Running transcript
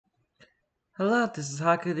Hello, this is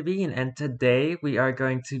Haku the Bean, and today we are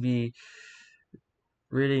going to be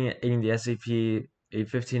reading in the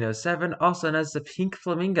SCP-1507, also known as the Pink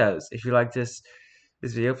Flamingos. If you like this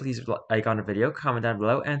video, please like on the video, comment down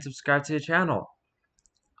below, and subscribe to the channel.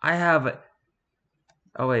 I have...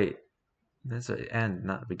 Oh wait, that's the end,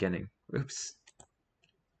 not the beginning. Oops.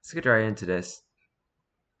 Let's get right into this.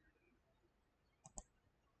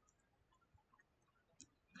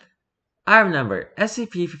 Item number,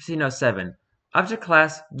 SCP-1507, Object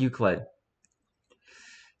Class, Euclid.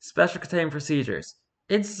 Special Containment Procedures.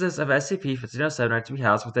 Instances of SCP-1507 are to be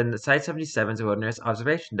housed within the Site-77's Wilderness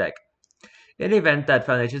Observation Deck. In the event that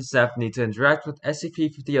Foundation staff need to interact with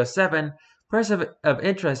SCP-1507, person of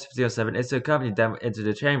interest 1507 is to accompany them into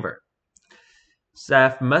the chamber.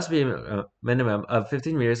 Staff must be a minimum of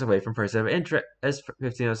 15 meters away from person of interest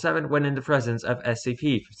 1507 when in the presence of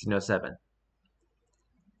SCP-1507.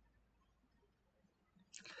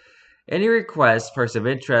 Any requests person of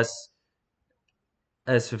interest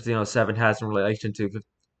S-1507 has in relation to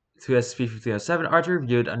SCP-1507 are to be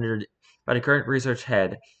reviewed by the current research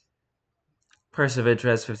head. Person of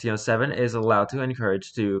interest 1507 is allowed to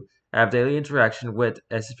encourage to have daily interaction with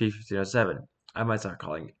SCP-1507. I might start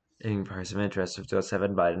calling person of interest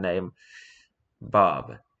 1507 by the name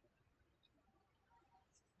Bob.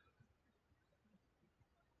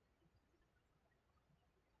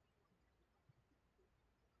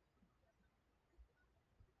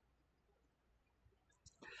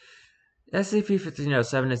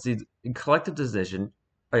 SCP-1507 is the collective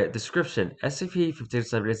description.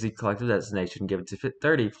 SCP-1507 is the collective designation given to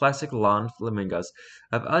 30 plastic lawn flamingos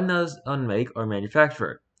of unknown make or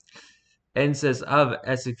manufacturer. Instances of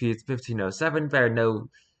SCP-1507 bear no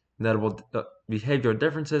notable behavioral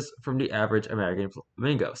differences from the average American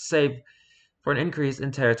flamingo, save for an increase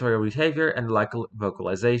in territorial behavior and lack of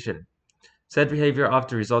vocalization. Said behavior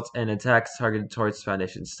often results in attacks targeted towards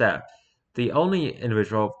Foundation staff. The only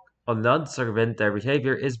individual unknown to circumvent their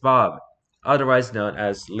behavior is Bob, otherwise known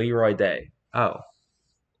as Leroy Day. Oh.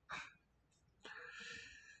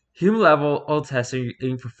 Human-level testing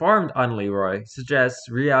being performed on Leroy suggests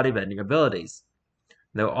reality-bending abilities,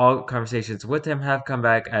 though all conversations with him have come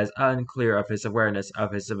back as unclear of his awareness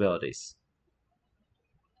of his abilities.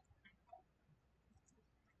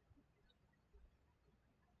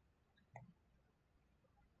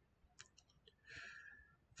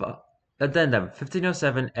 Addendum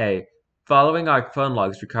 1507A. Following our phone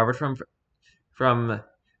logs recovered from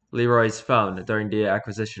Leroy's phone during the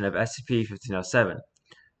acquisition of SCP-1507.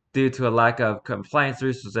 Due to a lack of compliance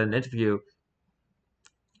rules with an interview,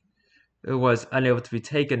 it was unable to be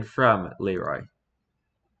taken from Leroy.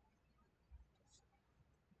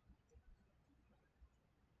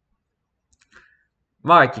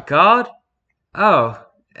 Mark, you called? Oh,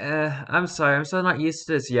 I'm sorry, I'm still not used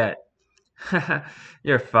to this yet.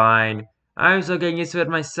 You're fine. I'm still getting used to it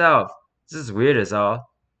myself. This is weird as all.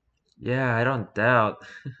 Yeah, I don't doubt.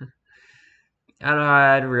 I don't know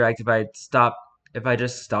how I'd react if I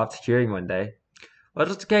just stopped hearing one day. Well,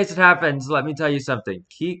 just in case it happens, let me tell you something.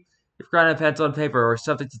 Keep your gun and pencil and paper or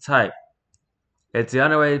something to type. It's the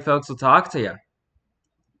only way folks will talk to you.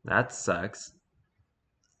 That sucks.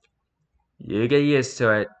 You get used to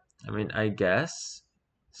it. I mean, I guess.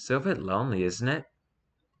 Still a bit lonely, isn't it?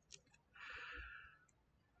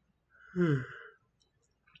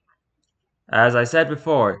 As I said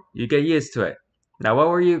before, you get used to it. Now, what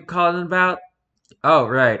were you calling about? Oh,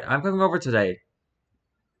 right. I'm coming over today.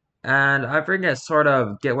 And I bring a sort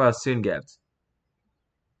of get well soon gift.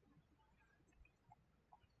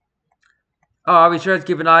 Oh, I'll be sure to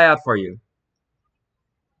keep an eye out for you.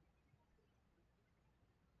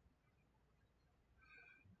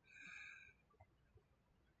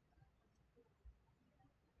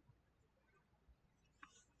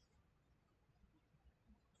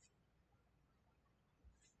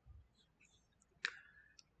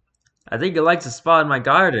 I think it likes a spot in my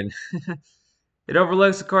garden. It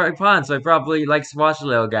overlooks the Cork Pond, so it probably likes to watch the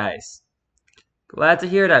little guys. Glad to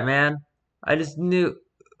hear that, man. I just knew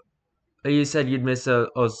you said you'd miss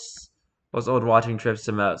those old watching trips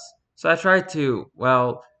the most. So I tried to,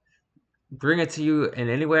 well, bring it to you in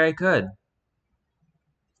any way I could.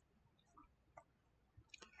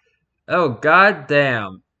 Oh, god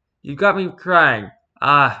damn. You got me crying.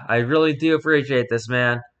 Ah, I really do appreciate this,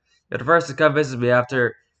 man. You're the first to come visit me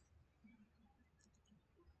after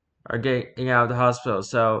our getting out of the hospital,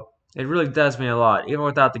 so it really does mean a lot, even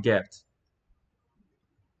without the gift.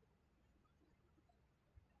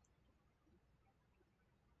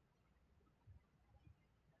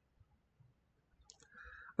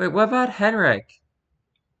 Wait, what about Henrik?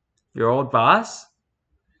 Your old boss?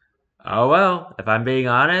 Oh well, if I'm being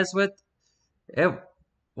honest with It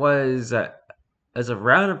was as a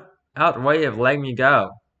roundabout way of letting me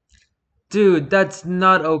go. Dude, that's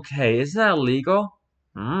not okay. Isn't that illegal?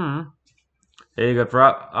 Hmm. You could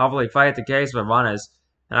probably fight the case with honest,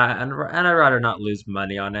 and I'd rather not lose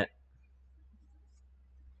money on it.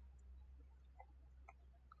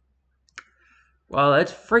 Well, it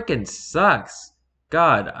freaking sucks.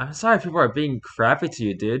 God, I'm sorry people are being crappy to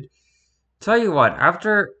you, dude. Tell you what,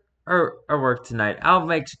 after our work tonight, I'll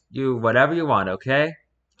make you whatever you want, okay?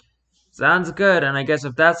 Sounds good, and I guess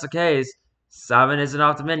if that's the case, salmon isn't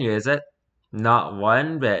off the menu, is it? Not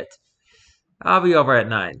one bit. I'll be over at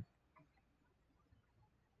 9.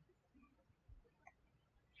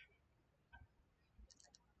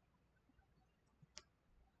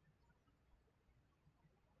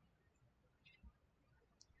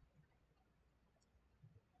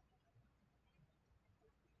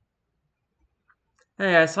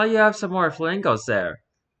 Hey, I saw you have some more flamingos there.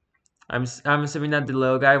 I'm assuming that the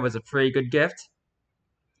little guy was a pretty good gift?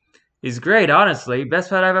 He's great, honestly. Best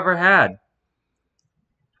pet I've ever had.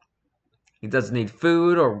 He doesn't need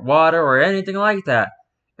food or water or anything like that.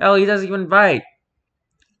 Hell, he doesn't even bite.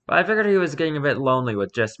 But I figured he was getting a bit lonely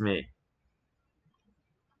with just me.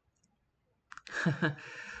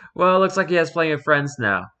 Well, it looks like he has plenty of friends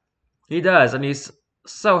now. He does, and he's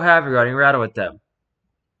so happy running around with them.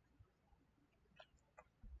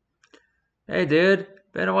 Hey, dude.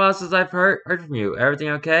 Been a while since I've heard from you. Everything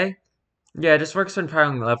okay? Yeah, just work's been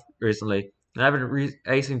piling up recently, and I've been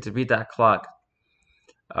racing to beat that clock.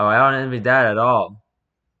 Oh, I don't envy that at all.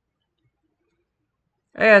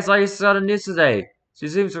 Hey, I saw you saw the news today. She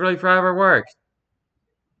seems really proud of her work.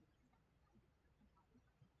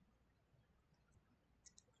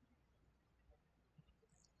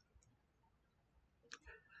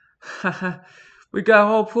 We got a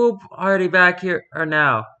whole pool party back here or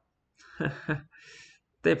now.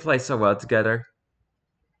 They play so well together.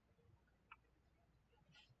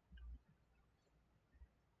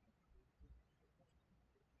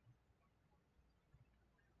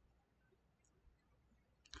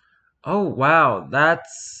 Oh wow,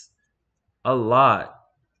 that's a lot.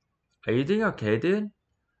 Are you doing okay, dude?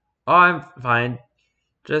 Oh, I'm fine.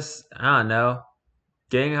 Just I don't know,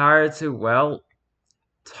 getting hard to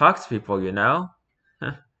talk to people.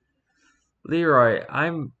 Leroy,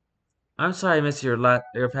 I'm sorry I missed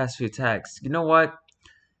your past few texts. You know what?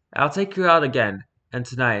 I'll take you out again and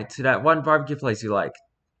tonight to that one barbecue place you like.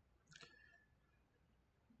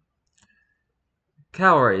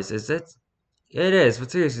 Calories, is it? It is,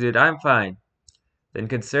 but seriously, dude, I'm fine. Then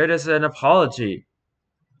consider this an apology,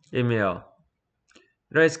 Emil. You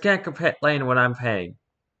know, I just can't complain when I'm paying.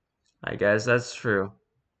 I guess that's true.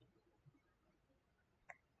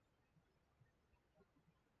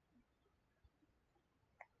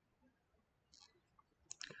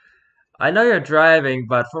 I know you're driving,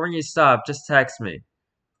 but for when you stop, just text me.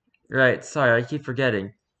 Right, sorry, I keep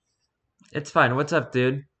forgetting. It's fine, what's up,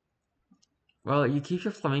 dude? Well, you keep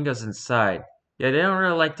your flamingos inside. Yeah, they don't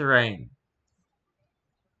really like the rain.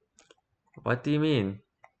 What do you mean?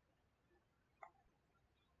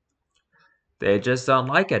 They just don't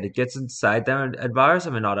like it. It gets inside them and bothers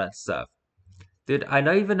them and all that stuff. Dude, I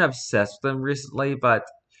know you've been obsessed with them recently, but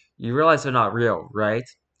you realize they're not real, right?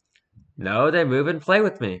 No, they move and play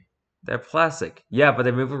with me. They're plastic. Yeah, but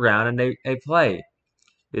they move around and they play.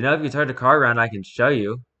 If you turn the car around, I can show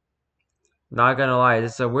you. Not gonna lie,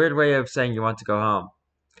 it's a weird way of saying you want to go home.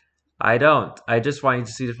 I don't. I just want you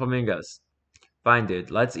to see the flamingos. Fine, dude.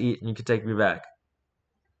 Let's eat and you can take me back.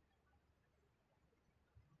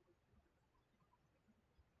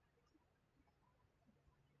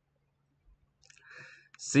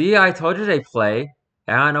 See, I told you they play.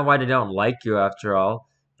 I don't know why they don't like you after all.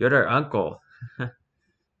 You're their uncle.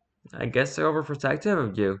 I guess they're overprotective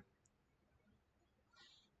of you.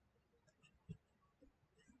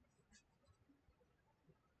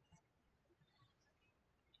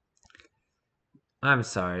 I'm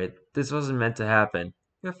sorry. This wasn't meant to happen.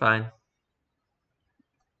 You're fine.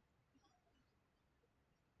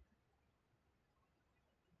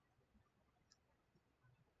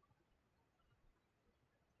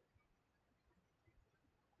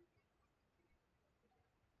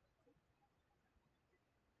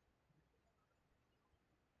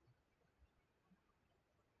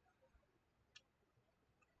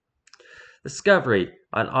 Discovery.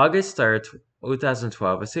 On August 3rd,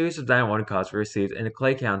 2012, a series of 911 calls were received in the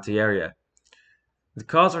Clay County area. The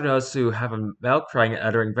calls were those who have a male crying and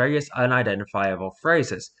uttering various unidentifiable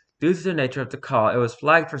phrases. Due to the nature of the call, it was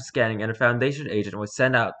flagged for scanning and a Foundation agent was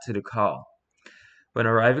sent out to the call. When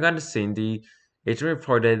arriving on the scene, the agent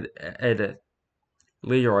reported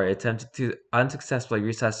Leroy attempted to unsuccessfully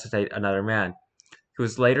resuscitate another man, who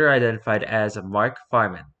was later identified as Mark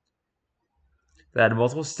Farman, that had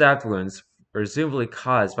multiple stab wounds presumably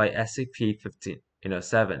caused by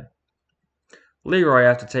SCP-1507. Leroy,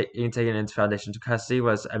 after being taken into Foundation custody,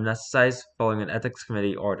 was amnesticized following an ethics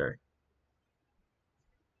committee order.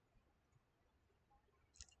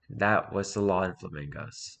 That was the law in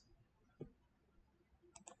Flamingos.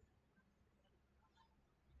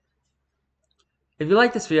 If you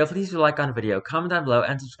like this video, please leave a like on the video, comment down below,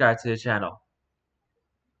 and subscribe to the channel.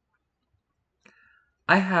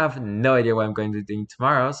 I have no idea what I'm going to be doing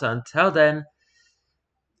tomorrow, so until then,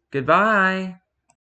 goodbye!